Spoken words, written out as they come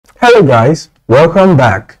Hello guys, welcome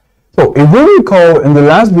back. So if you recall, in the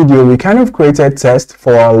last video we kind of created tests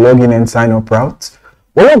for our login and sign up routes.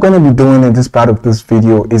 What we're going to be doing in this part of this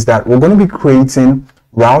video is that we're going to be creating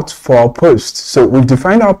routes for our posts. So we've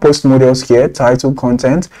defined our post models here: title,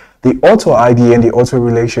 content, the author ID, and the author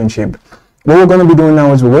relationship. What we're going to be doing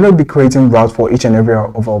now is we're going to be creating routes for each and every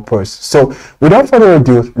of our posts. So without further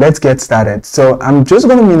ado, let's get started. So I'm just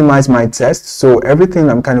going to minimize my test so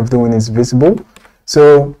everything I'm kind of doing is visible.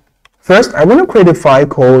 So first, I'm going to create a file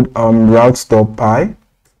called routes.py,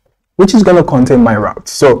 which is going to contain my route.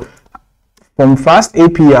 So from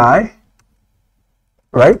FastAPI,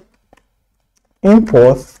 right,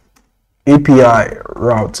 import API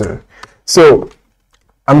router. So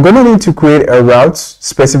I'm going to need to create a route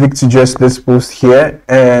specific to just this post here,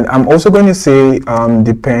 and I'm also going to say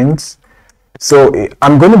depends. So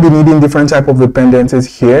I'm going to be needing different type of dependencies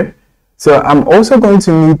here. So I'm also going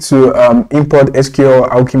to need to import SQL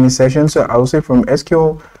Alchemy session. So I'll say from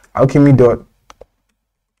SQL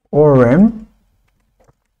alchemy.orm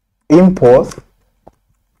import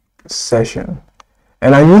session.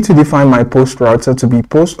 And I need to define my post router to be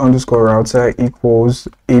post_router equals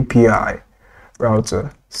API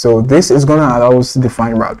router. So this is going to allow us to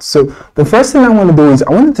define routes. So the first thing I want to do is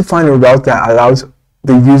I want to define a route that allows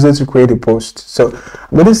the user to create a post. So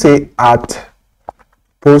I'm going to say at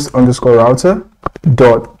post_router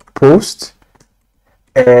dot post,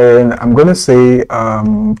 and I'm going to say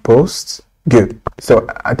post. Good. So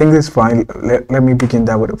I think this is fine. Let me begin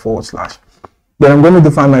that with a /. Then I'm going to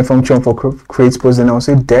define my function for create post, and I'll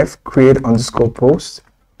say def create_post.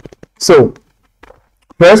 So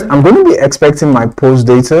first, I'm going to be expecting my post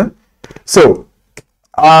data. So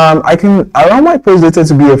I can allow my post data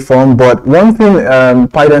to be a form, but one thing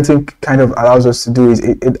Python kind of allows us to do is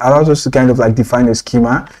it allows us to kind of like define a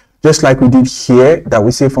schema, just like we did here, that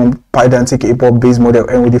we say from Python import base model,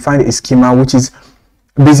 and we define a schema, which is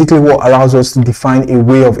basically what allows us to define a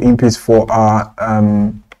way of inputs for our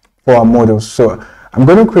models. So I'm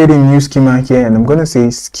going to create a new schema here, and I'm going to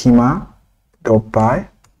say schema.py, and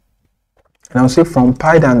I'll say from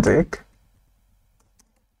Python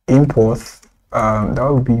import. That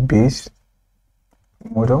would be base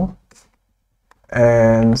model,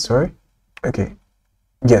 and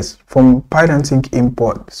from Python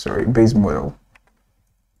import base model,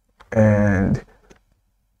 and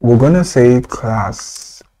we're gonna say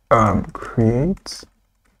class create.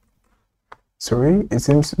 It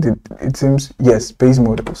seems yes, base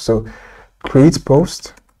model. So create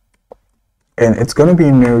post, and it's gonna be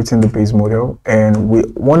inheriting the base model, and we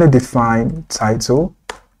want to define title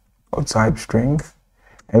or type string,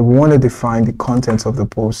 and we want to define the contents of the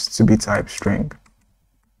post to be type string.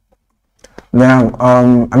 Now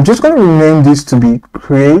I'm just going to rename this to be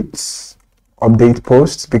create update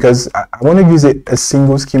post, because I want to use a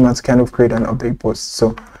single schema to kind of create an update post.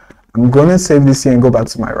 So I'm going to save this here and go back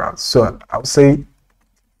to my route. So I'll say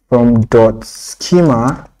from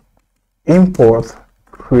 .schema import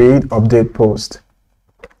create update post.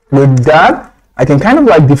 With that, I can kind of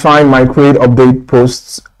like define my create update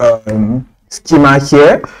posts schema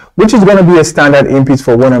here, which is going to be a standard input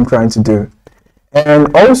for what I'm trying to do. And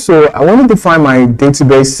also I want to define my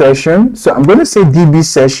database session. So I'm going to say db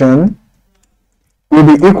session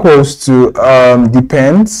will be equals to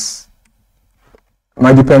depends,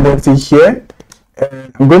 my dependency here,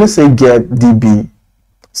 and I'm going to say get db.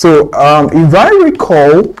 So if I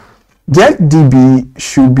recall, get db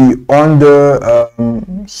should be under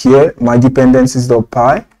here, my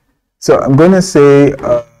dependencies.py. So I'm going to say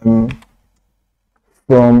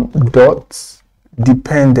from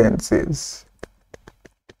 .dependencies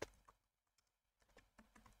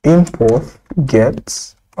import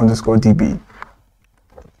get_db.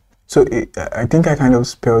 So I think I kind of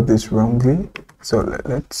spelled this wrongly, so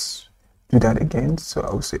let's do that again. So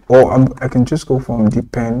I'll say, I can just go from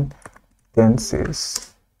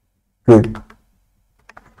dependencies. Good.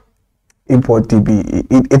 Import db.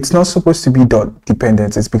 It's not supposed to be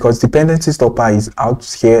 .dependencies, because dependencies.py is out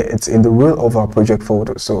here. It's in the root of our project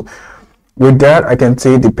folder. So with that, I can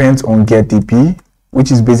say depends on get db,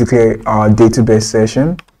 which is basically our database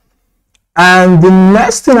session. And the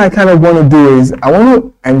next thing I kind of want to do is I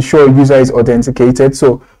want to ensure user is authenticated.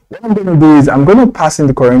 So what I'm going to do is I'm going to pass in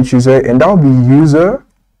the current user, and that will be user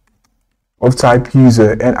of type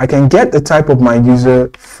user, and I can get the type of my user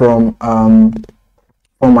from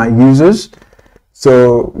my users.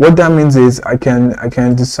 So what that means is I can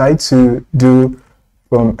decide to do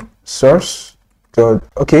from source dot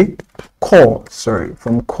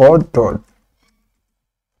from core dot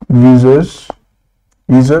users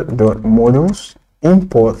user dot models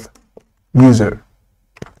import user.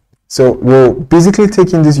 So we're basically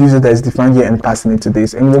taking this user that is defined here and passing it to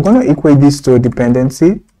this, and we're going to equate this to a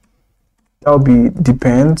dependency. That'll be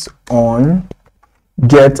depends on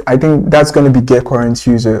get. I think that's going to be get current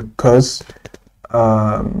user, because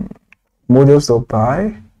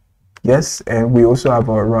models.py, yes, and we also have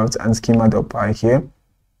our route and schema.py here.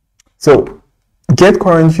 So get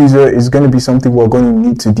current user is going to be something we're going to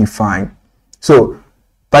need to define. So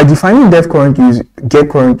by defining get current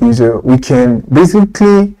user, we can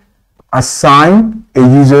basically assign a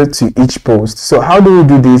user to each post. So how do we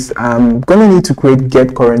do this? I'm going to need to create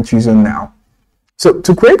get current user now. So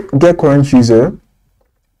to create get current user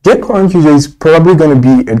is probably going to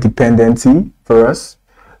be a dependency for us.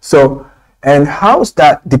 So, and how's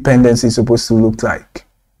that dependency supposed to look like?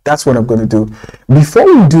 That's what I'm going to do. Before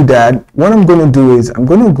we do that, what I'm going to do is I'm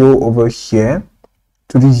going to go over here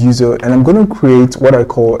to this user, and I'm going to create what I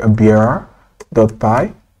call a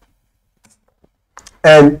bearer.py.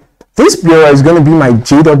 And this bearer is going to be my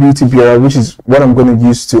JWT bearer, which is what I'm going to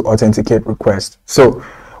use to authenticate request. So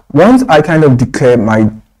once I kind of declare my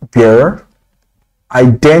bearer, I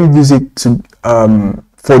then use it to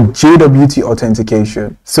for JWT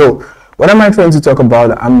authentication. So what am I trying to talk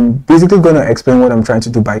about? I'm basically going to explain what I'm trying to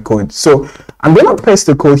do by code. So I'm going to paste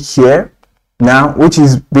the code here now, which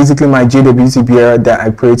is basically my JWT bearer that I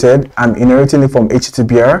created. I'm inheriting it from HTTP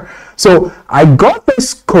bearer. So I got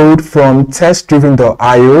this code from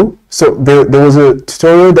testdriven.io. So there was a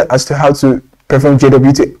tutorial as to how to perform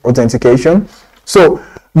JWT authentication. So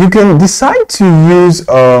you can decide to use,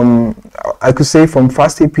 I could say from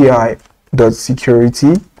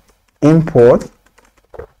FastAPI.security import,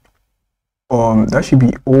 that should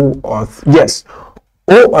be OAuth, yes,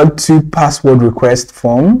 OAuth to password request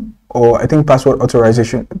form, or I think password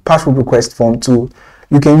request form too.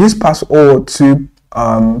 You can use password to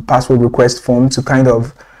password request form to kind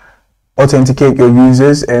of authenticate your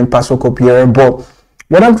users and password copier. But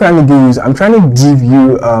what I'm trying to do is I'm trying to give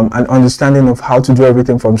you an understanding of how to do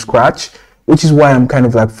everything from scratch, which is why I'm kind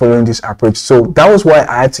of like following this approach. So that was why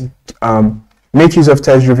I had to make use of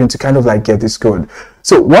test driven to kind of like get this code.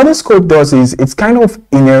 So what this code does is it's kind of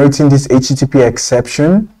inheriting this HTTP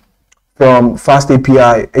exception from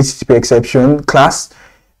FastAPI HTTP exception class.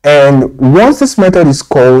 And once this method is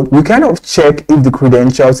called, we kind of check if the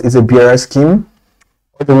credentials is a bearer scheme.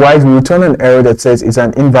 Otherwise, we return an error that says it's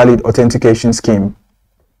an invalid authentication scheme.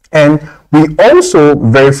 And we also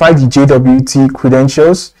verify the JWT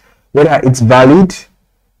credentials, whether it's valid.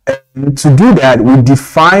 And to do that, we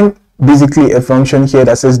define basically a function here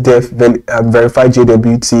that says def verify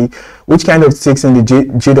JWT, which kind of takes in the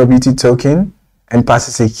JWT token and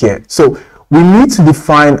passes it here. So we need to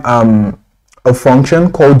define a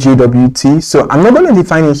function called JWT. So I'm not going to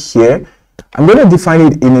define it here. I'm going to define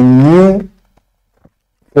it in a new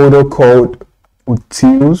folder called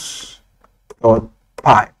utils.py.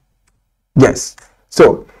 Yes.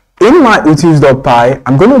 So in my utils.py,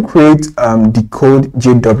 I'm going to create the code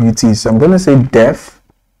JWT. So I'm going to say def,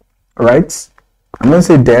 right? I'm going to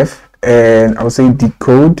say def, and I'll say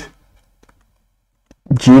decode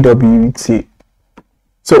JWT.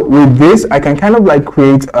 So with this, I can kind of like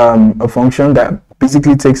create a function that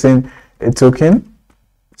basically takes in a token.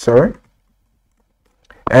 Sorry.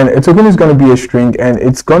 And a token is going to be a string, and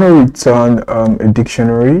it's going to return a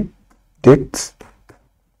dictionary dict,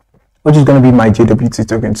 which is going to be my JWT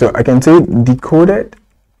token. So I can say decoded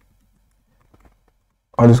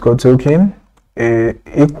underscore token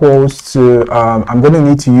equals to, I'm going to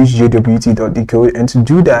need to use jwt.decode, and to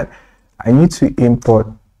do that, I need to import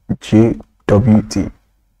jwt.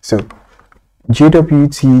 So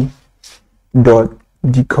jwt.decode,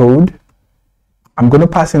 I'm going to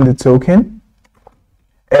pass in the token.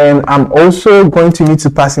 And I'm also going to need to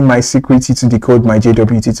pass in my security to decode my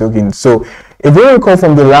JWT token. So if you recall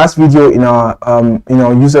from the last video in our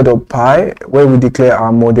user.py, where we declare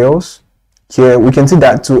our models, here we can see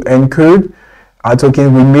that to encode our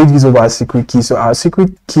token, we made use of our secret key. So our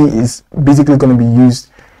secret key is basically going to be used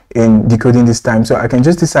in decoding this time. So I can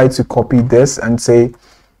just decide to copy this and say,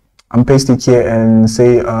 I'm pasting here and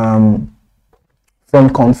say from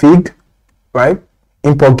config, right,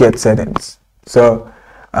 import get settings. So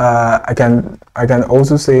I can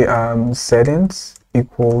also say settings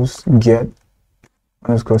equals get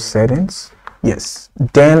underscore settings. Yes.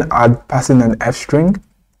 Then I'll pass in an f string,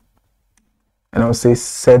 and I'll say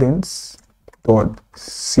settings dot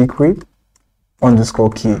secret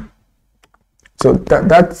underscore key. So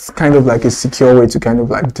that's kind of like a secure way to kind of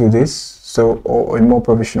like do this. So, or a more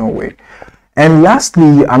professional way. And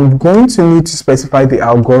lastly, I'm going to need to specify the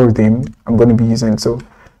algorithm I'm going to be using. So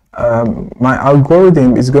my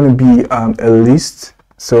algorithm is going to be a list.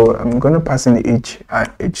 So I'm going to pass in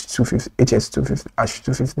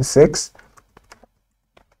HS256.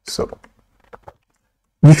 So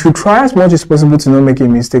you should try as much as possible to not make a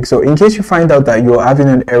mistake. So in case you find out that you're having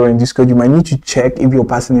an error in this code, you might need to check if you're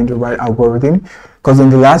passing in the right algorithm, because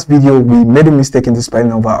in the last video we made a mistake in the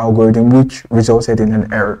spelling of our algorithm, which resulted in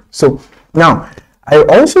an error. So now I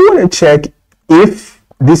also want to check if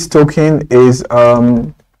this token is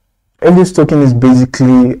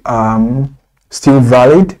basically still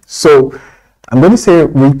valid. So I'm going to say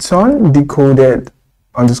return decoded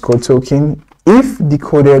underscore token if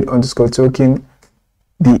decoded underscore token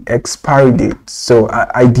the expiry date. So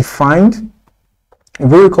I defined, if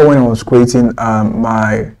you recall when I was creating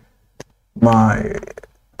my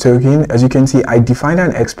token, as you can see, I defined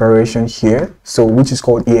an expiration here, so which is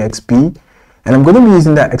called exp, and I'm going to be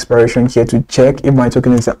using that expiration here to check if my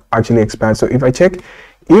token is actually expired. So if I check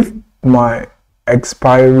if my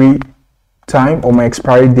expiry time or my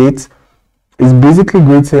expiry date is basically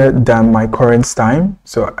greater than my current time,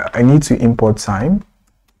 so I need to import time.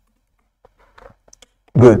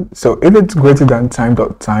 Good. So if it's greater than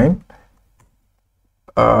time.time,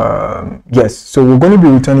 yes, so we're going to be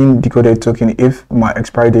returning decoded token if my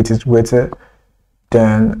expiry date is greater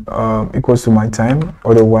than equals to my time.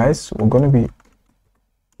 Otherwise, we're going to be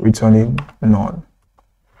returning none.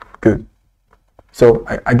 Good. So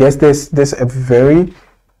I guess there's a very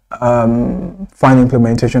fine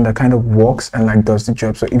implementation that kind of works and like does the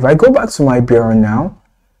job. So if I go back to my bearer now,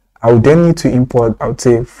 I would then need to import, I would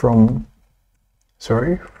say from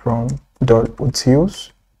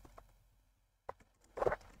 .utils,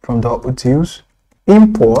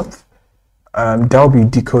 import, that'll be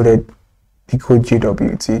decode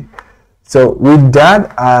JWT. So with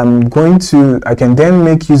that, I can then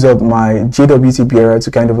make use of my JWT bearer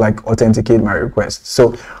to kind of like authenticate my request.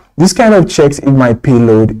 So this kind of checks if my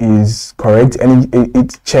payload is correct, and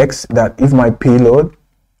it checks that if my payload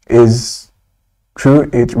is true,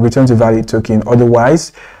 it returns a valid token.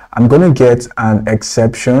 Otherwise, I'm going to get an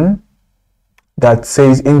exception that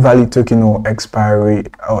says invalid token or expired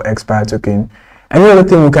token. Any other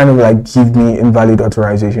thing will kind of like give me invalid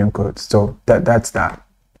authorization code. So that's that.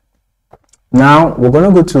 Now we're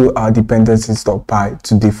going to go to our dependencies.py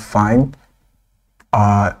to define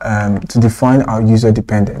our user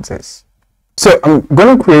dependencies. So I'm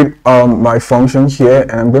going to create my function here,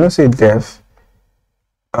 and I'm going to say def.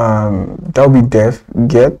 That'll be def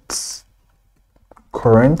get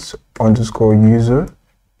current underscore user,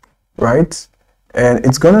 right? And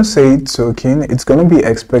it's gonna say token. It's gonna be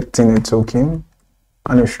expecting a token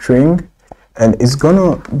and a string, and it's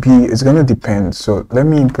gonna depend. So let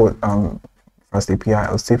me import FastAPI.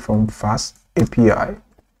 I'll say from FastAPI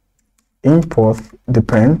import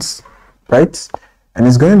depends, right? And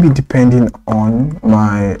it's going to be depending on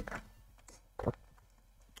my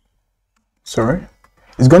it's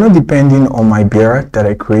going to depending on my bearer that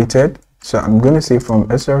I created. So I'm going to say from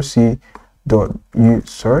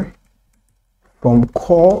from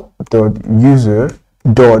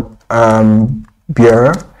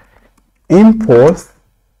core.user.bearer import,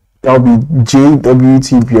 that'll be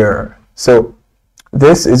JWT bearer. So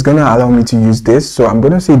this is going to allow me to use this. So I'm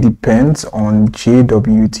going to say depends on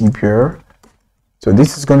JWT bearer. So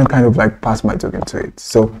this is going to kind of like pass my token to it.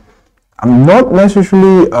 So I'm not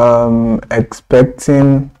necessarily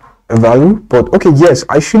expecting a value, but okay, yes,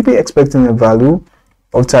 I should be expecting a value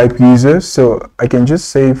of type user. So I can just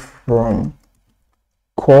say from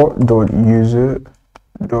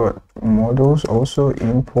core.user.models also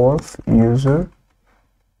import user.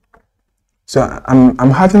 So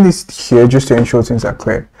I'm having this here just to ensure things are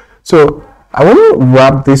clear. So I want to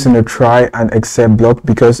wrap this in a try and except block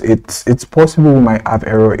because it's possible we might have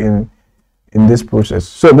error in this process.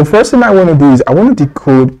 So the first thing I want to do is I want to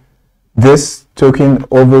decode this token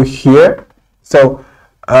over here. So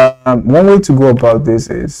one way to go about this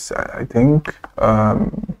is I think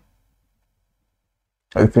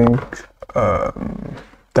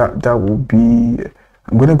that will be,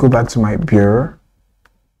 I'm going to go back to my bearer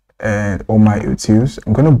and all my utils.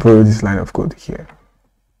 I'm going to borrow this line of code here.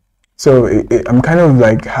 So I'm kind of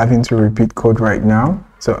like having to repeat code right now.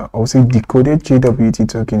 So I'll say decoded JWT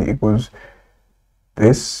token equals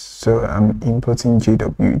this. So I'm importing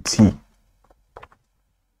JWT.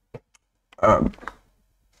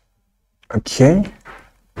 Okay.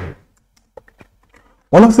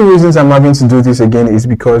 One of the reasons I'm having to do this again is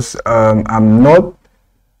because I'm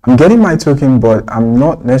getting my token, but I'm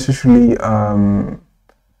not necessarily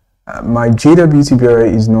my JWT bearer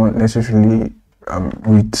is not necessarily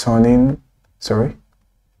returning.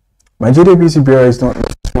 My JWT bearer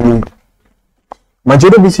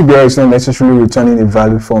is not necessarily returning a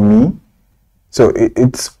value for me. So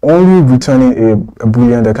it's only returning a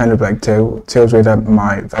boolean that kind of like tells whether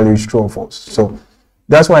my value is true or false. So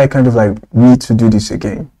that's why I kind of like need to do this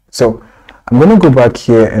again. So I'm going to go back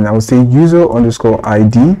here and I will say user underscore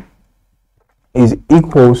ID is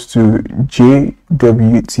equals to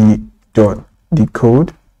jwt dot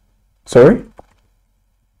decode. Sorry,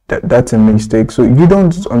 that's a mistake. So user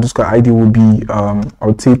underscore ID will be I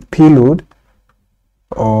would say payload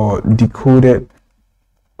or decoded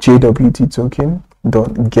jwt token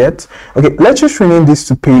dot get. Okay, let's just rename this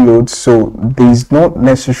to payload, so there is not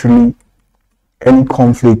necessarily any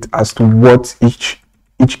conflict as to what each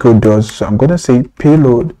code does. So I'm going to say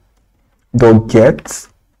payload dot get,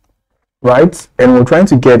 right? And we're trying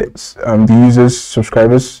to get the user's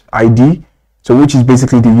subscriber's ID, so which is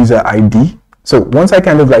basically the user ID. So once I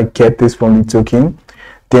kind of like get this from the token,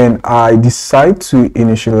 then I decide to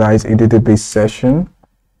initialize a database session,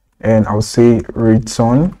 and I'll say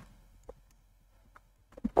return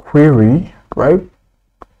query, right?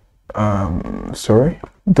 Sorry,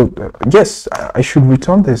 yes, I should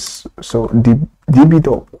return this. So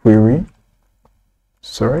db.query,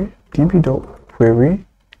 sorry, db.query,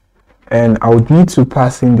 and I would need to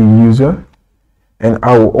pass in the user, and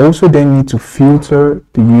I will also then need to filter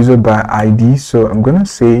the user by ID. So I'm gonna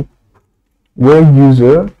say where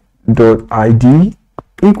user.id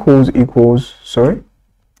equals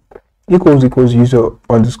user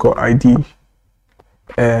underscore ID,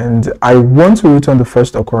 and I want to return the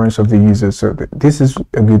first occurrence of the user. So this is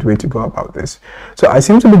a good way to go about this. So I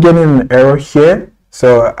seem to be getting an error here,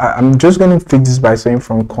 so I'm just going to fix this by saying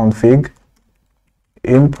from config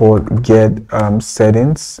import get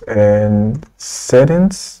settings, and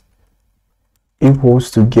settings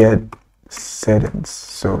equals to get settings.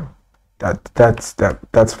 So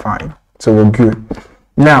that's fine. So we're good.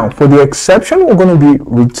 Now for the exception we're going to be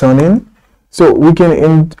returning, so we can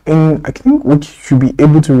I think we should be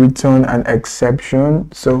able to return an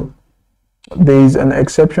exception. So there is an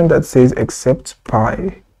exception that says except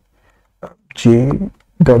pi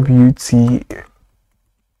jwt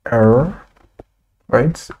error,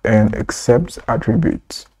 right? And except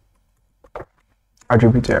attribute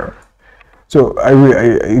error. So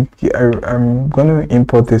I'm gonna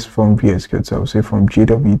import this from VS Code. So I'll say from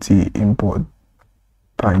jwt import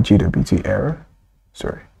pi jwt error.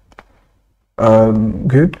 Sorry.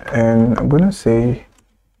 Good, and I'm gonna say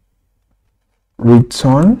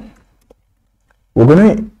return. We're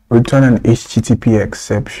gonna return an HTTP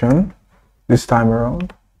exception this time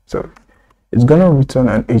around. So it's gonna return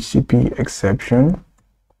an HTTP exception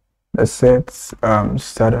that sets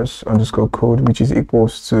status underscore code, which is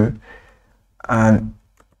equals to an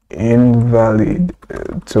invalid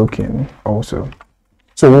token also.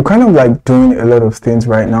 So we're kind of like doing a lot of things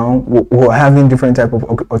right now. We're having different type of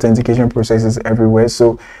authentication processes everywhere.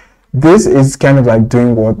 So this is kind of like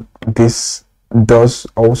doing what this does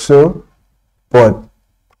also, but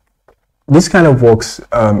this kind of works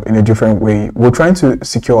in a different way. We're trying to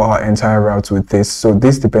secure our entire route with this, so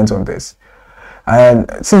this depends on this. And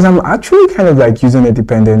since I'm actually kind of like using a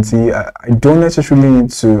dependency, I don't necessarily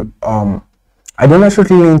need to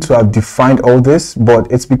have defined all this,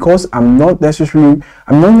 but it's because I'm not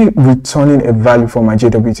only returning a value for my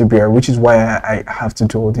JWT bearer, which is why I have to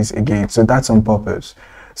do all this again. So that's on purpose.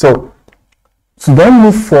 So to then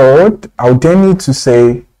move forward, I'll then need to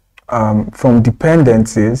say from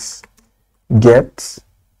dependencies get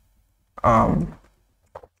I'll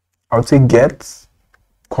say get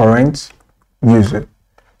current user.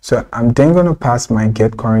 So I'm then going to pass my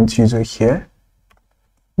get current user here.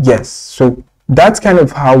 Yes, so that's kind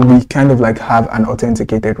of how we kind of like have an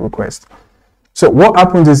authenticated request. So what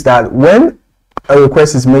happens is that when a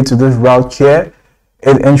request is made to this route here,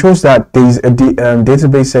 it ensures that there is a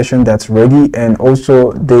database session that's ready, and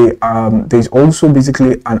also there's also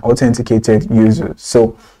basically an authenticated user.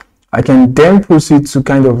 So I can then proceed to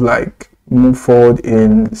kind of like move forward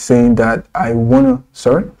in saying that I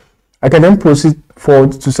can then proceed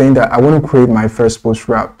forward to saying that I want to create my first post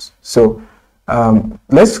route. So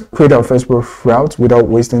let's create our first post route without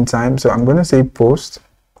wasting time. So I'm going to say post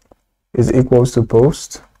is equals to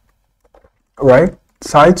post, right?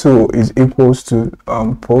 Title is equals to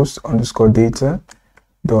post underscore data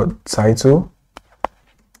dot title.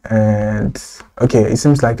 And okay, it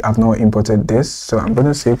seems like I've not imported this, so I'm going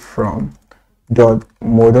to say from dot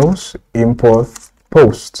models import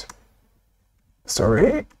post.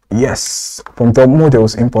 Sorry, yes, from dot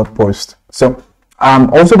models import post. So I'm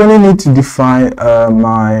also going to need to define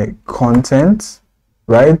my content,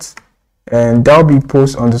 right? And that'll be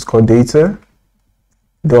post underscore data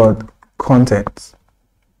dot content.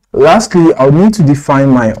 Lastly, I'll need to define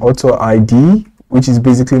my author ID, which is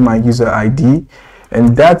basically my user ID,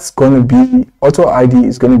 and that's going to be auto ID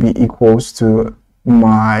is going to be equals to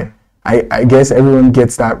my, I guess everyone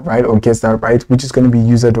gets that right, or gets that right, which is going to be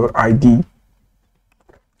user.id.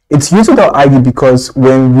 It's user.id because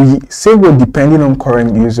when we say we're depending on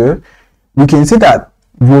current user, we can see that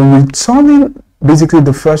we're returning basically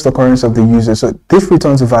the first occurrence of the user. So this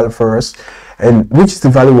returns a value for us, and which is the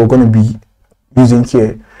value we're going to be using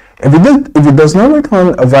here. If it does not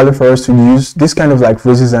return a value for us to use, this kind of like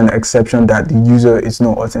raises an exception that the user is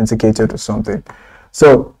not authenticated or something.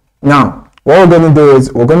 So now what we're going to do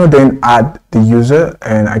is we're going to then add the user,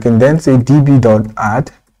 and I can then say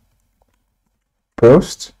db.add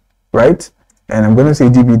post, right? And I'm going to say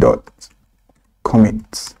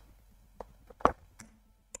db.commit.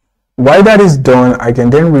 While that is done, I can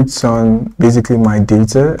then return basically my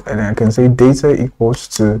data, and I can say data equals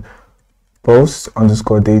to post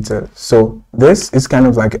underscore data. So this is kind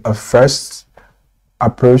of like a first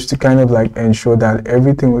approach to kind of like ensure that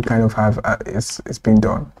everything we kind of have is being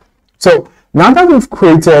done. So now that we've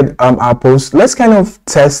created our post, let's kind of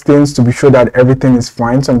test things to be sure that everything is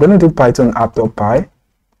fine. So I'm going to do python app.py,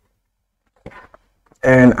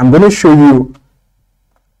 and I'm going to show you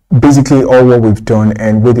basically all what we've done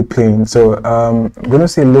and with the plane. So I'm going to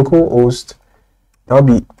say localhost, that'll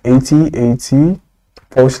be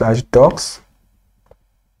 8080/docs,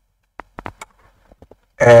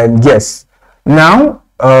 and yes. Now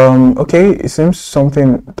okay, it seems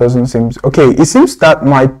something doesn't seem okay. It seems that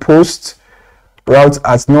my post route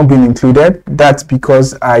has not been included. That's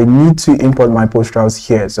because I need to import my post routes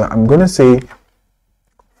here. So I'm going to say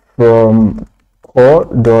from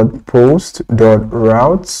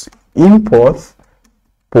core.post.routes import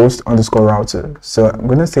post underscore router. So I'm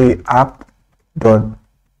going to say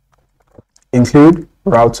app.include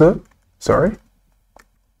router,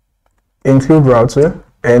 include router,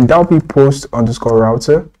 and that'll be post underscore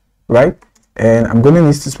router, right? And I'm going to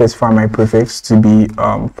need to specify my prefix to be /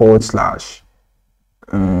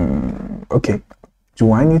 okay,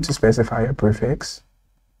 do I need to specify a prefix?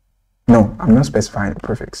 No, I'm not specifying a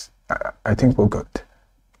prefix. I think we're good.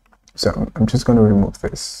 So I'm just going to remove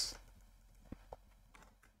this.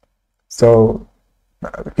 So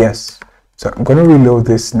yes, so I'm going to reload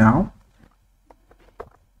this now.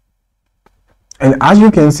 And as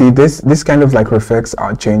you can see, this kind of like reflects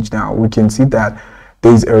our change now. We can see that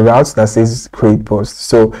there's a route that says create post.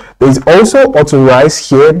 So there's also authorize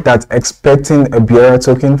here that's expecting a bearer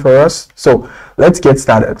token for us. So let's get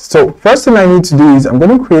started. So first thing I need to do is I'm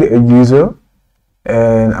going to create a user,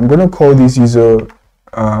 and I'm going to call this user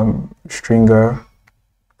stringer,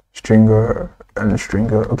 and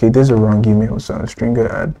stringer. Okay, there's a wrong email. So stringer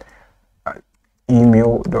at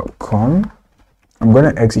email.com. I'm going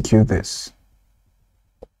to execute this.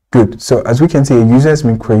 Good. So as we can see, a user has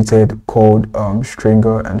been created called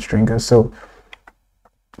stringer and stringer. So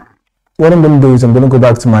what I'm going to do is I'm going to go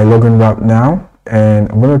back to my login route now,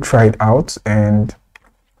 and I'm going to try it out, and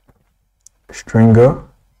stringer,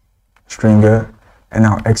 and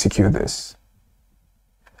I'll execute this.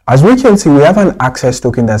 As we can see, we have an access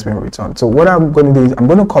token that's been returned. So what I'm going to do is I'm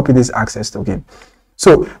going to copy this access token.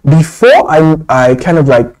 So before I kind of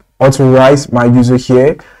like authorize my user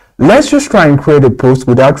here, let's just try and create a post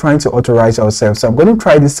without trying to authorize ourselves. So I'm going to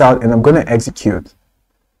try this out, and I'm going to execute.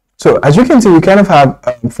 So as you can see, we kind of have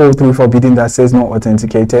 403 forbidden that says not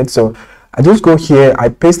authenticated. So I just go here, I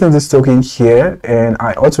paste in this token here, and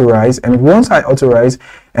I authorize. And once I authorize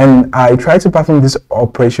and I try to perform this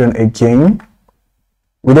operation again,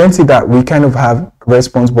 we then see that we kind of have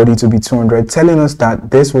response body to be 200, telling us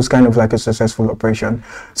that this was kind of like a successful operation.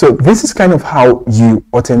 So this is kind of how you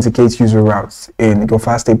authenticate user routes in your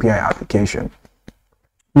FastAPI application.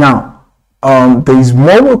 Now, there is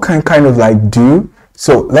more we can kind of like do.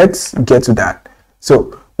 So let's get to that.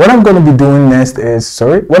 So what I'm going to be doing next is,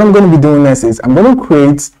 I'm going to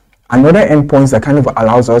create another endpoint that kind of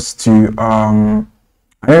allows us to,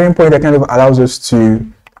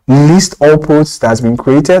 list all posts that's been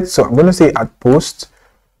created. So I'm going to say at post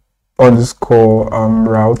underscore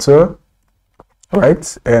router,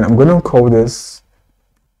 right? And I'm going to call this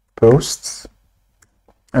posts,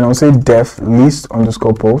 and I'll say def list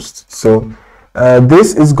underscore post. So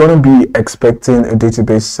this is going to be expecting a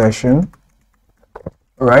database session,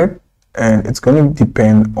 right? And it's going to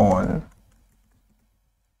depend on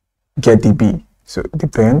get db. So it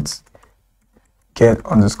depends get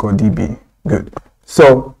underscore db. Good.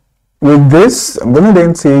 So with this, I'm going to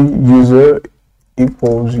then say user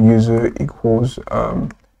equals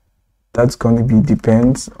that's going to be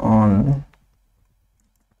depends on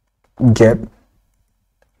get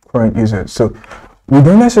current user. So we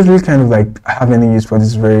don't necessarily kind of like have any use for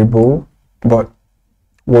this variable, but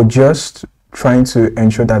we're just trying to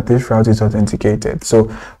ensure that this route is authenticated. So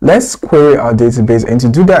let's query our database, and to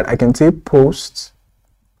do that I can say post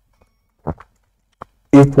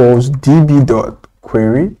equals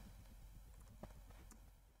db.query,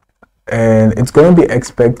 and it's going to be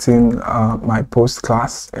expecting my post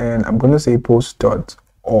class, and I'm going to say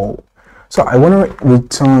post.all. So I want to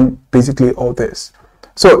return basically all this.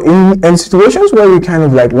 So in situations where we kind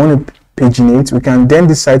of like want to paginate, we can then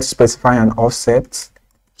decide to specify an offset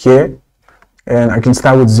here, and I can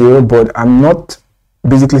start with 0, but I'm not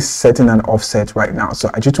basically setting an offset right now. So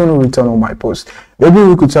I just want to return all my posts. Maybe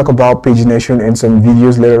we could talk about pagination in some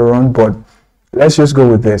videos later on, but let's just go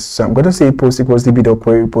with this. So I'm going to say post equals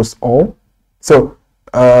db.query post all. So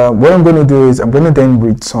what I'm going to do is I'm going to then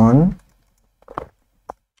return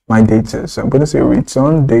my data. So I'm going to say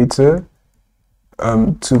return data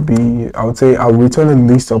to be, I'll return a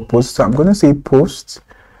list of posts. So I'm going to say post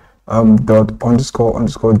dot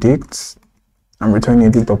underscore dict. I'm returning a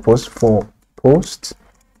dict of post for post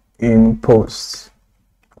in posts,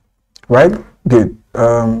 right? Good.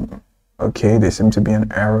 Okay, there seems to be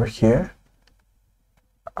an error here.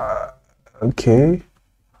 Okay,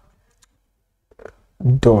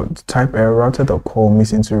 dot type error router dot call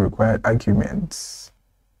missing two required arguments.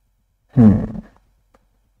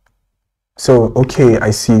 So okay, I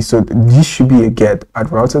see. So this should be a get at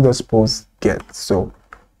router.post get. So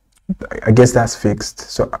I guess that's fixed.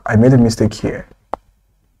 So I made a mistake here.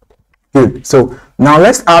 Good. So now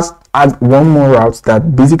let's add one more route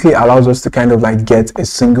that basically allows us to kind of like get a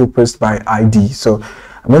single post by ID. So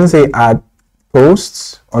I'm going to say add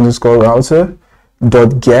posts underscore router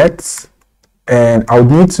dot get, and I'll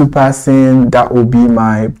need to pass in, that will be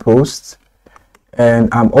my post, and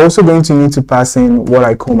I'm also going to need to pass in what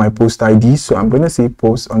I call my post ID. So I'm going to say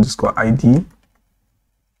post underscore ID,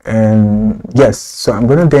 and yes, so I'm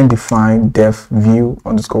going to then define def view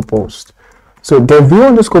underscore post. So the view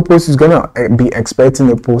underscore post is going to be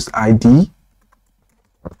expecting a post ID,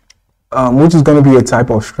 which is going to be a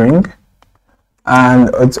type of string, and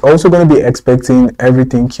it's also going to be expecting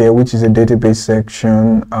everything here, which is a database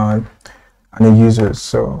section and a user.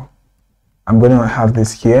 So I'm going to have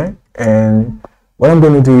this here, and what I'm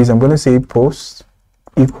going to do is I'm going to say post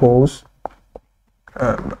equals,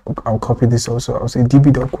 I'll copy this also, I'll say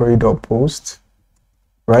db.query.post,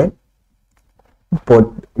 right? But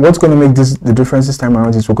what's going to make the difference this time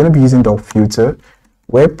around is we're going to be using dot filter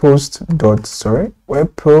where post dot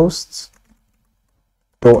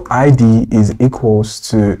id is equals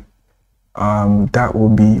to that will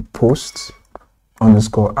be post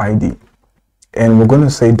underscore id, and we're going to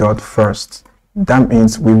say dot first. That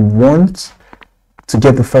means we want to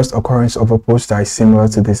get the first occurrence of a post that is similar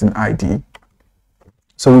to this in id.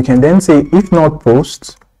 So we can then say if not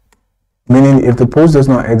post, meaning if the post does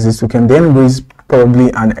not exist, we can then raise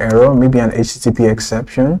probably an error, maybe an HTTP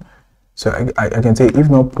exception. So I can say if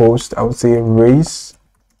not post, I would say raise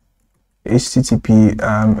HTTP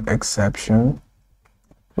exception,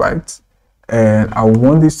 right? And I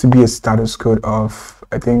want this to be a status code of,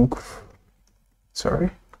 I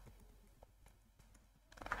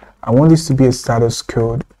want this to be a status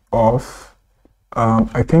code of,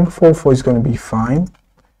 I think 44 is going to be fine.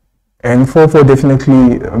 And 44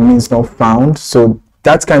 definitely means not found. So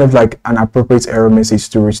that's kind of like an appropriate error message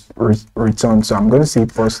to return. So I'm going to say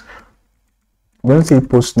post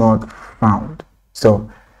not found. So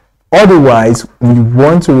otherwise, we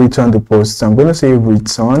want to return the post. So I'm going to say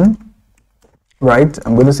return, right?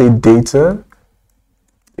 I'm going to say data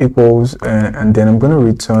equals, and then I'm going to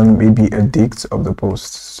return maybe a dict of the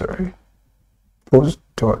post. Sorry, post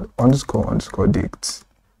dot underscore dict.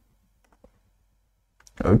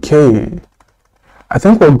 Okay, I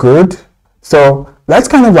think we're good. So let's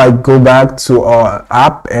kind of like go back to our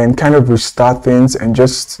app and kind of restart things and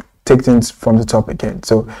just take things from the top again.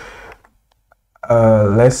 So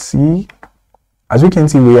let's see. As we can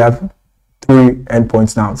see, we have 3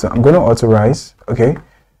 endpoints now. So I'm going to authorize. Okay,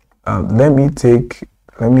 let me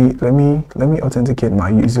authenticate my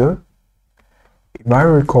user. If I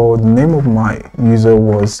recall, the name of my user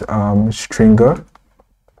was Stringer,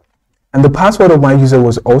 and the password of my user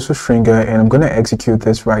was also Stringer, and I'm going to execute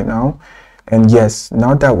this right now. And yes,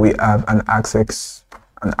 now that we have an access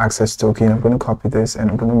token, I'm going to copy this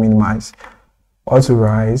and I'm going to minimize,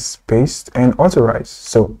 authorize, paste, and authorize.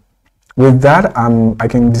 So with that, I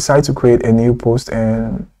can decide to create a new post,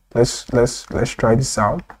 and let's try this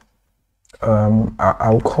out.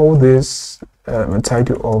 I'll call this a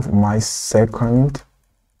title of my second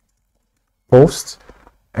post,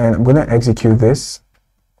 and I'm going to execute this.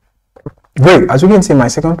 Great. As you can see, my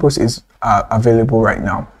second post is available right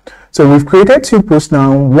now. So we've created two posts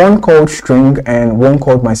now, one called string and one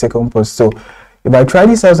called my second post. So if I try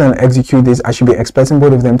this out and execute this, I should be expecting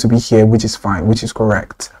both of them to be here, which is fine, which is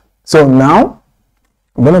correct. So now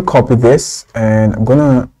I'm going to copy this and I'm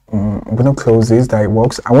going to close this, that it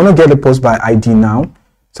works. I want to get the post by ID now.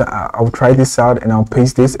 So I'll try this out and I'll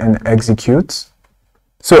paste this and execute.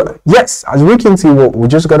 So yes, as we can see, we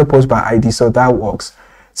just got a post by ID, so that works.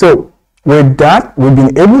 So with that, we've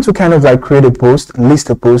been able to kind of like create a post, list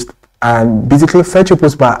a post, and basically fetch a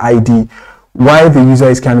post by ID while the user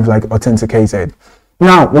is kind of like authenticated.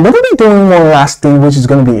 Now, we're going to be doing one last thing, which is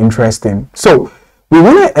going to be interesting. So we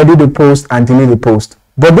want to edit the post and delete the post.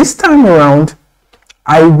 But this time around,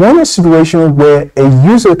 I want a situation where a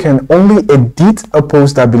user can only edit a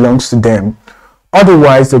post that belongs to them.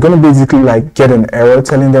 Otherwise, they're going to basically like get an error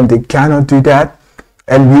telling them they cannot do that.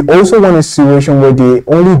 And we also want a situation where they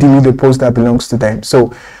only delete the post that belongs to them.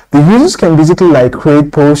 So the users can basically like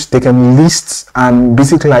create posts, they can list and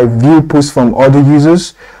basically like view posts from other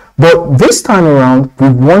users. But this time around, we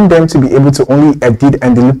want them to be able to only edit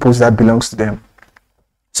and delete posts that belongs to them.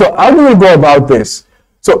 So how do we go about this?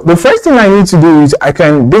 So the first thing I need to do is I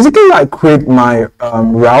can basically like create my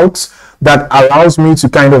route that allows me to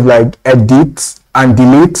kind of like edit and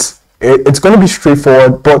delete. It's going to be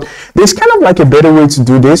straightforward, but there's kind of like a better way to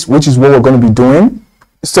do this, which is what we're going to be doing.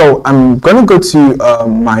 So I'm going to go to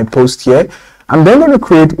my post here. I'm then going to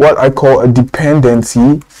create what I call a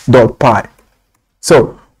dependency.py.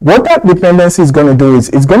 So what that dependency is going to do is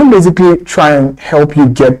it's going to basically try and help you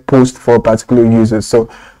get posts for a particular user. So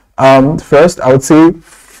first, I would say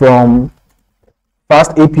from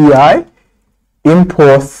FastAPI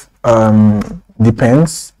import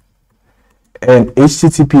depends and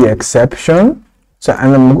HTTP exception. So,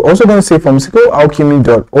 and I'm also going to say from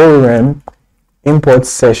SQLalchemy.orm import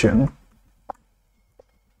session,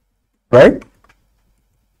 right?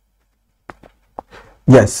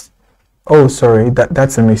 Yes. Oh, sorry,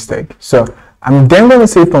 that's a mistake. So I'm then going to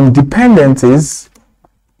say from dependencies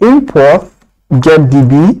import get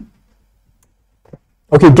DB.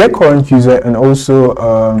 Okay, get current user, and also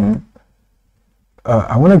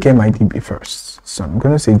I want to get my DB first. So I'm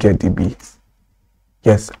going to say get DB.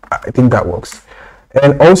 Yes, I think that works.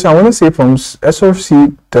 And also I want to say from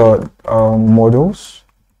src.models,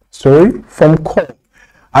 from call.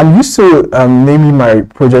 I'm used to naming my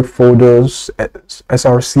project folders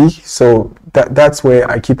src, so that's where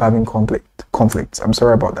I keep having conflicts. I'm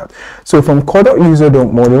sorry about that. So from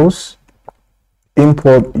core.user.models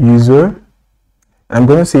import user, I'm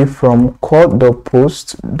going to say from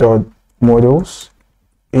core.post.models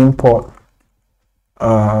import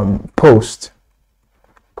post.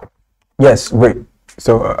 Yes, great.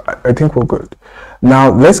 So I think we're good.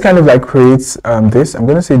 Now let's kind of like create this. I'm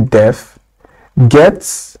going to say def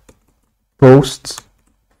get post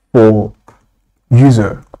for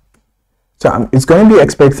user. So it's going to be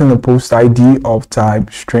expecting a post ID of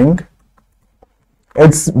type string.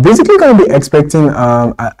 It's basically going to be expecting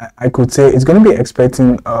I could say it's going to be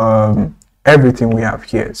expecting everything we have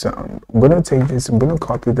here. So I'm going to take this, I'm going to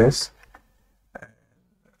copy this,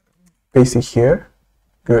 paste it here.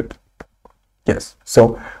 Good. Yes.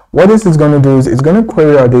 So what this is going to do is it's going to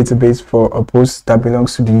query our database for a post that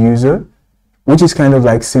belongs to the user, which is kind of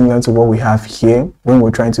like similar to what we have here when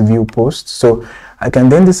we're trying to view posts. So I can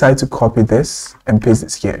then decide to copy this and paste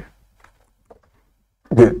this here.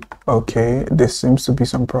 Good. Okay, there seems to be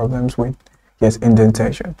some problems with, yes,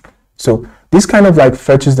 indentation. So this kind of like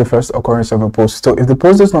fetches the first occurrence of a post. So if the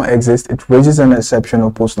post does not exist, it raises an exception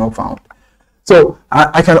or post not found. So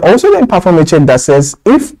I can also then perform a check that says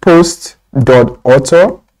if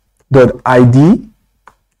post.author.id,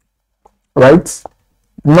 right,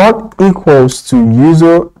 not equals to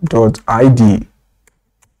user.id,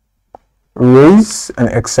 raise an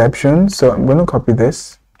exception. So I'm going to copy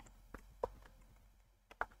this.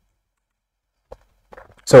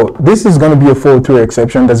 So this is going to be a follow-through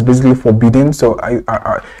exception that's basically forbidden. So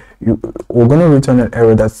we're going to return an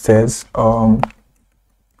error that says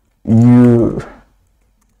you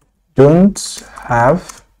don't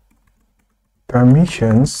have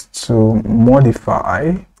permissions to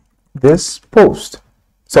modify this post.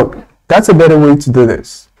 So that's a better way to do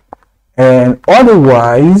this. And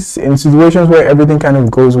otherwise, in situations where everything kind of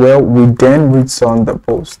goes well, we then return the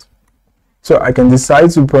post. So I can decide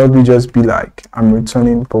to probably just be like, I'm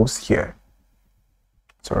returning post here.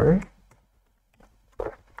 Sorry.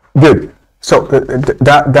 Good. So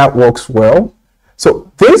that works well.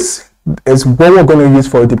 So this is what we're going to use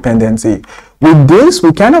for a dependency. With this,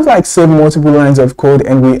 we kind of like save multiple lines of code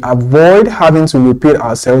and we avoid having to repeat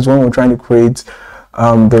ourselves when we're trying to create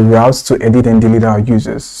the routes to edit and delete our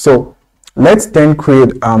users. So let's then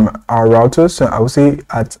create our router. So I will say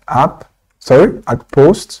at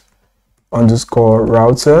post underscore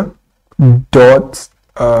router dot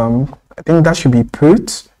I think that should be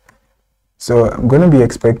put. So I'm going to be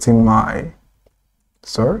expecting my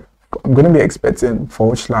I'm going to be expecting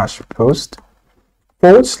 /post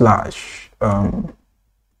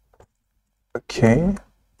okay,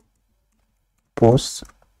 post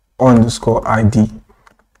underscore ID.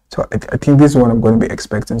 So I think this is what I'm going to be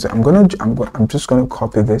expecting. So I'm just going to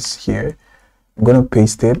copy this here. I'm going to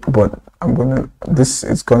paste it, but this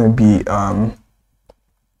is going to be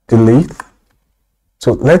delete.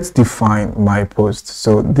 So let's define my post.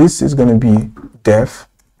 So this is going to be def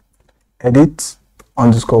edit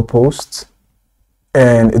underscore post,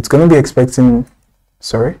 and it's going to be expecting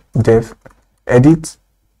def edit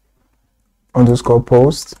underscore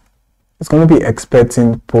post. It's going to be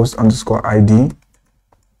expecting post underscore ID,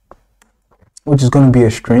 which is going to be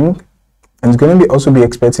a string, and it's going to be also be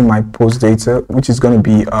expecting my post data, which is going to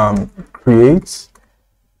be create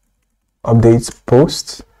updates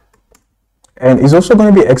post, and it's also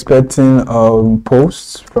going to be expecting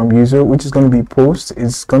posts from user, which is going to be post.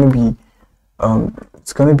 It's going to be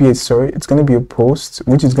a post,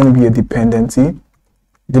 which is going to be a dependency.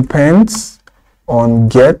 Depends on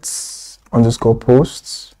get underscore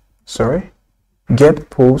posts, get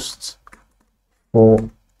posts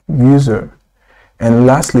for user. And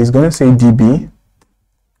lastly, it's going to say db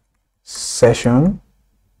session,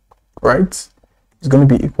 right? It's going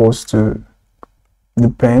to be equals to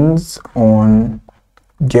depends on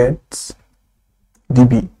get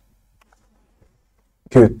db.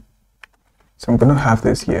 Good. So I'm going to have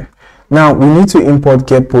this here. Now we need to import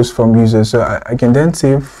get post from user. So I can then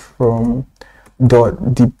say from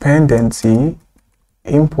dot dependency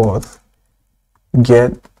import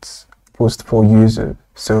get post for user.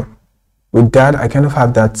 So with that, I kind of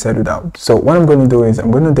have that settled out. So what I'm going to do is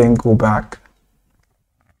I'm going to then go back.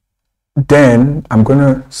 Then I'm going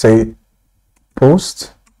to say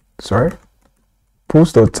post dot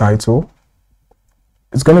title.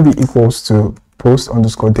 It's going to be equals to post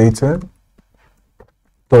underscore data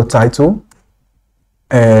dot title,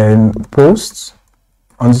 and post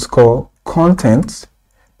underscore content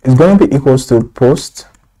is going to be equals to post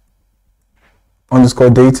underscore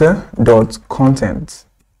data dot content.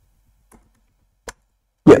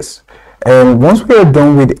 Yes, and once we are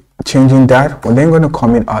done with changing that, we're then going to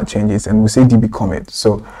commit our changes, and we say db commit.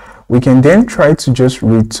 So we can then try to just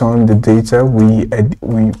return the data we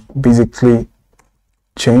basically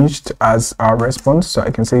changed as our response. So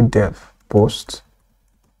I can say def post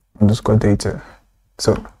underscore data.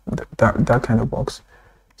 So that kind of works.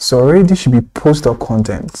 So already should be post or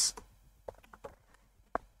contents.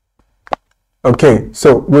 Okay,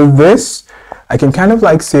 so with this, I can kind of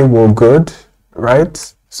like say we're good,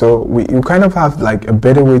 right? So you kind of have like a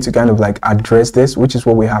better way to kind of like address this, which is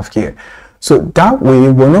what we have here. So that way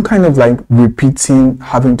we're not kind of like repeating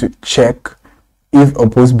having to check if a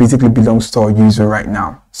post basically belongs to our user right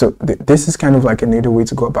now. So this is kind of like another way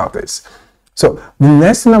to go about this. So the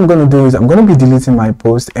next thing I'm going to do is I'm going to be deleting my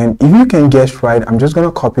post, and if you can guess right, I'm just going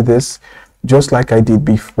to copy this just like I did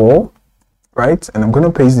before, right? And I'm going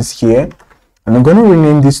to paste this here, and I'm going to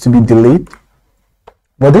rename this to be delete.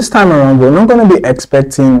 But this time around, we're not going to be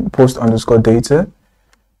expecting post underscore data.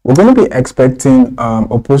 We're going to be expecting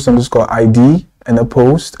a post underscore ID and a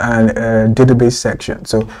post and a database section.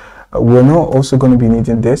 So we're not also going to be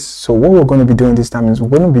needing this. So what we're going to be doing this time is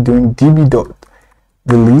we're going to be doing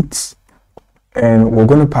db.delete, and we're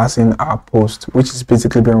going to pass in our post, which is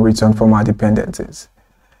basically being returned from our dependencies.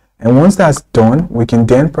 And once that's done, we can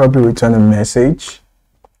then probably return a message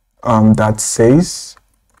that says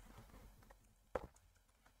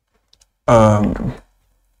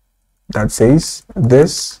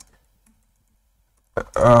this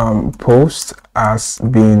post has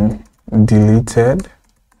been deleted.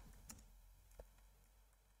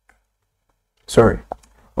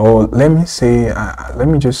 Or let me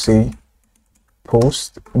just say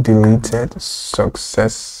post deleted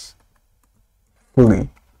successfully.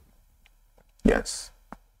 Yes,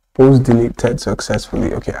 post deleted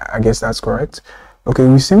successfully. Okay, I guess that's correct. Okay,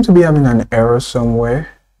 we seem to be having an error somewhere.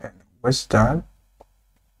 Where's that?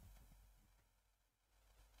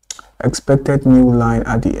 Expected new line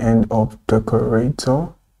at the end of decorator.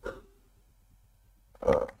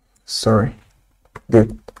 Sorry.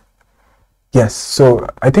 Good. Yes, so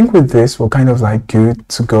I think with this we're kind of like good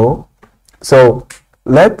to go. So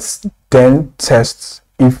let's then test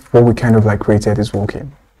if what we kind of like created is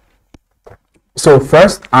working. So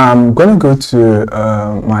first I'm going to go to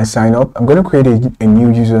my sign up. I'm going to create a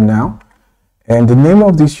new user now, and the name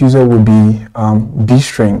of this user will be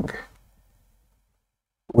bstring,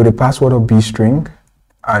 with a password of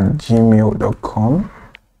bstring@gmail.com,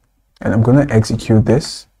 and I'm going to execute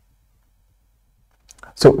this.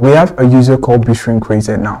 So we have a user called bstring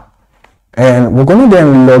created now, and we're going to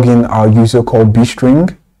then log in our user called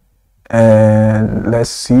bstring, and let's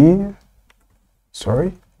see,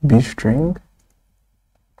 sorry, bstring,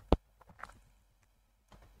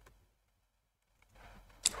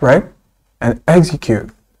 right, and execute.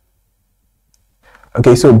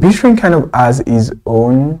 Okay, so bstring kind of has its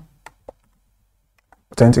own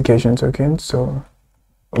authentication token. So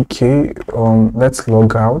okay, let's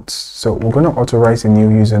log out. So we're going to authorize a new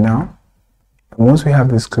user now, and once we have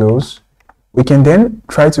this closed, we can then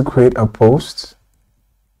try to create a post.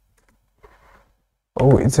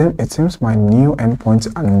 Oh, it seems my new endpoints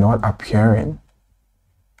are not appearing.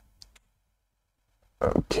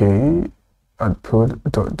 Okay,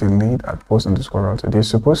 output.delete at post_router. They're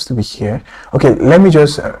supposed to be here. Okay, let me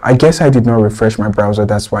just, I guess I did not refresh my browser,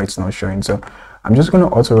 that's why it's not showing. So I'm just going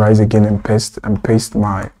to authorize again and paste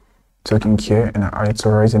my token here, and I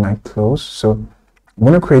authorize and I close. So I'm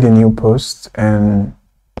going to create a new post, and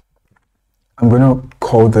I'm going to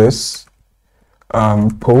call this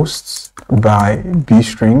posts by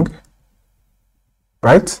bstring,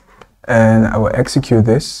 right? And I will execute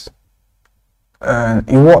this, and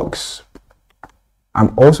it works.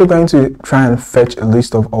 I'm also going to try and fetch a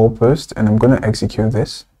list of all posts, and I'm going to execute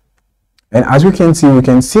this. And as we can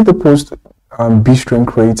see the post bstring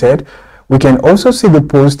created. We can also see the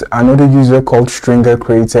post another user called stringer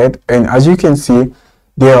created, and as you can see,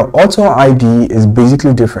 their auto ID is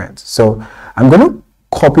basically different. So I'm going to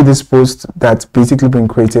copy this post that's basically been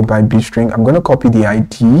created by bstring. I'm going to copy the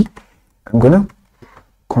ID. I'm going to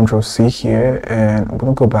Ctrl+C here, and I'm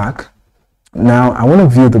going to go back. Now I want to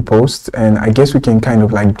view the post, and I guess we can kind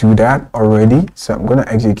of like do that already. So I'm going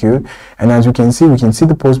to execute, and as you can see, we can see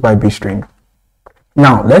the post by bstring.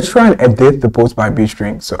 Now let's try and edit the post by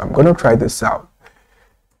bstring. So I'm going to try this out,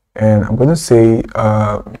 and I'm going to say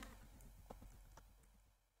I'm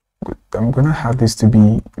going to have this to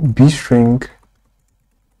be bstring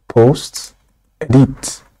posts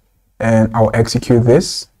edit, and I'll execute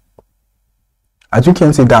this. As you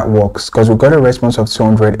can see, that works because we got a response of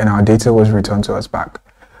 200 and our data was returned to us back.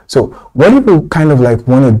 So what if we kind of like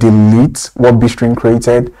want to delete what bstring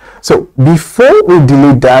created? So before we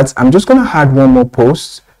delete that, I'm just going to add one more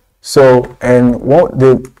post. So, and what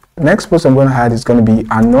the next post I'm going to add is going to be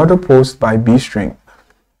another post by bstring.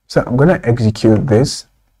 So I'm going to execute this.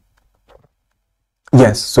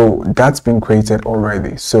 Yes, so that's been created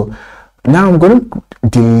already. So now I'm going to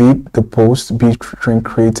delete the post bstring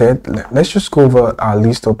created. Let's just go over our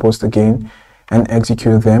list of posts again and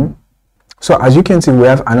execute them. So as you can see, we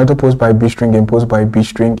have another post by bstring and post by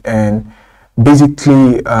bstring, and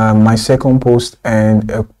basically my second post and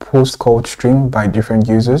a post called string by different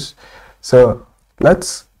users. So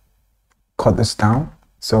let's cut this down.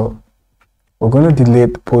 So we're going to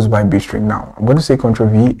delete post by bstring now. I'm going to say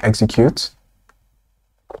Ctrl+V, execute.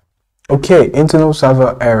 Okay, internal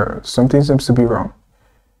server error. Something seems to be wrong.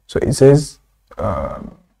 So it says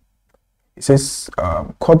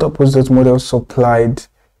CRUD.post.model supplied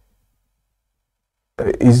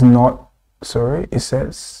is not, sorry, it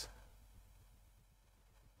says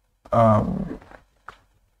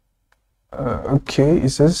okay, it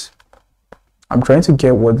says, I'm trying to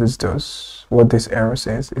get what this does, what this error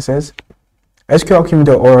says. It says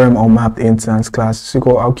SQLalchemy.orm or mapped instance class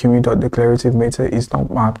SQLalchemy.declarative method is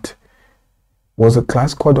not mapped. Was a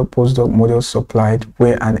class CRUD.post.model supplied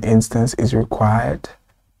where an instance is required?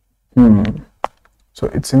 So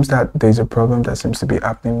it seems that there's a problem that seems to be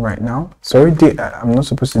happening right now. Sorry, I'm not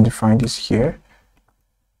supposed to define this here.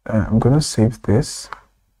 I'm going to save this.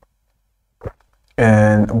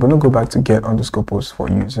 And I'm going to go back to get_post for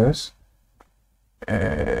users.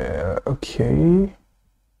 Okay.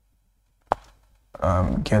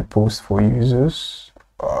 Get post for users.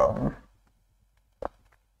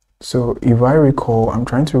 So if I recall, I'm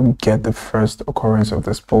trying to get the first occurrence of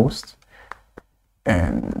this post.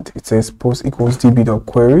 And it says post equals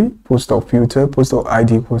db.query, post.filter,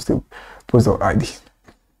 post.id equals to post.id.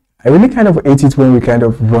 I really kind of hate it when we kind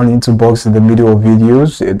of run into bugs in the middle of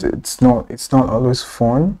videos. It's not always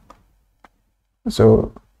fun.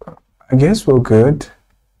 So I guess we're good.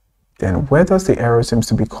 Then where does the error seems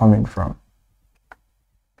to be coming from?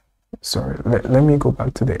 Sorry, let me go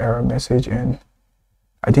back to the error message, and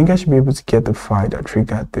I think I should be able to get the file that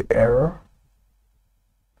triggered the error.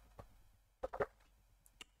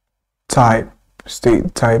 Type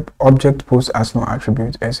object post has no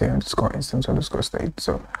attribute SA_instance_state.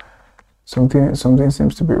 So something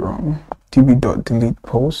seems to be wrong. db.delete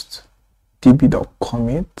post,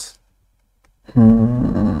 db.commit,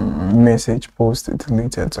 message post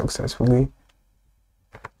deleted successfully.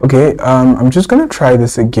 Okay, I'm just gonna try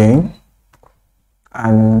this again,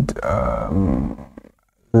 and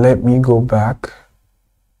let me go back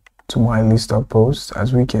to my list of posts.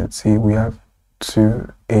 As we can see, we have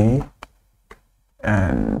 2A,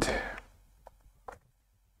 and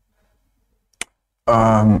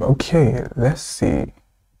okay, let's see.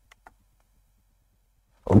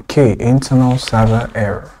 Okay, internal server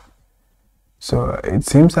error. So it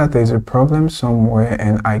seems that there's a problem somewhere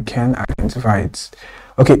and I can identify it.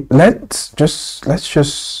 Okay, let's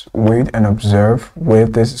just wait and observe where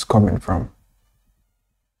this is coming from.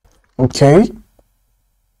 Okay,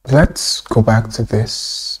 let's go back to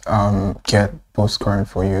this get post current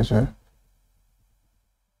for user.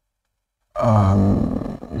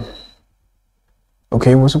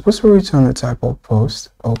 Okay, we're supposed to return the type of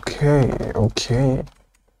post. Okay,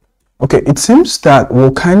 it seems that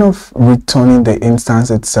we're kind of returning the instance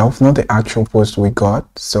itself, not the actual post we got.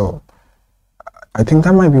 So I think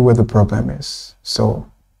that might be where the problem is. So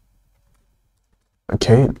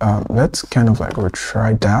okay, let's kind of like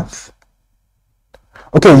retry that.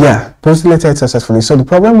 Okay, yeah, post deleted successfully. So the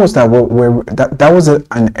problem was that that was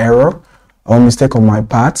an error or mistake on my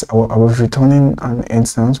part. I was returning an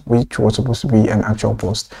instance which was supposed to be an actual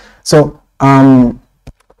post. So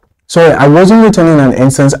sorry, I wasn't returning an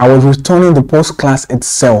instance, I was returning the post class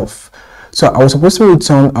itself. So I was supposed to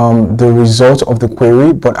return the result of the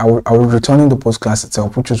query, but I was returning the post class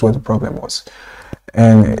itself, which is what the problem was.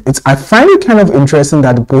 And I find it kind of interesting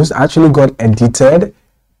that the post actually got edited,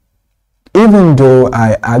 even though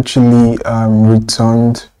I actually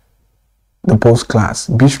returned the post class,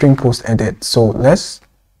 bstring post edit. So let's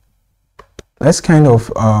kind of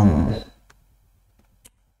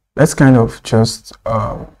just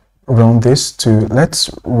run this let's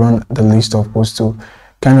run the list of posts to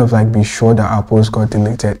kind of like be sure that our post got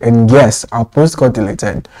deleted. And yes, our post got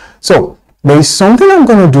deleted. So there is something I'm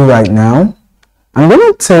going to do right now. I'm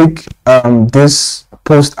going to take this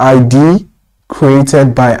post ID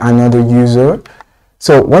created by another user.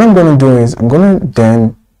 So what I'm going to do is I'm going to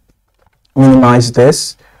then minimize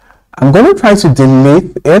this. I'm going to try to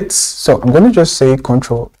delete it. So I'm going to just say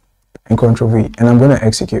Control and Control V, and I'm going to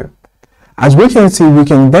execute. As we can see, we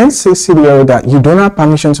can then see the error that you don't have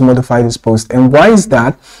permission to modify this post. And why is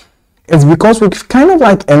that? It's because we've kind of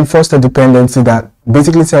like enforced a dependency that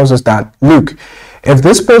basically tells us that, look, if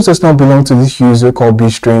this post does not belong to this user called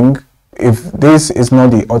bstring, if this is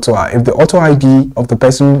not if the auto ID of the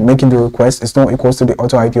person making the request is not equals to the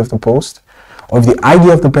auto ID of the post, or if the ID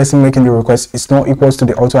of the person making the request is not equals to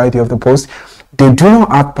the auto ID of the post, they do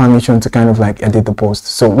not have permission to kind of like edit the post.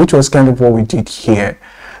 So which was kind of what we did here.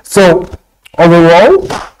 So overall,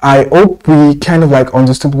 I hope we kind of like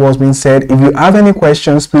understood what was being said. If you have any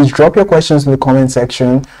questions, please drop your questions in the comment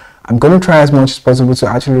section. I'm going to try as much as possible to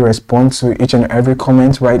actually respond to each and every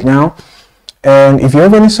comment right now. And if you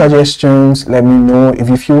have any suggestions, let me know. If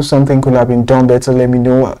you feel something could have been done better, let me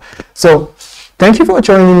know. So thank you for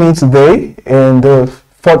joining me today in the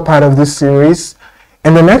fourth part of this series.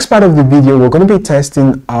 In the next part of the video, we're going to be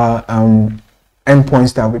testing our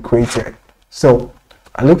endpoints that we created. So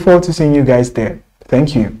I look forward to seeing you guys there.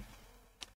 Thank you.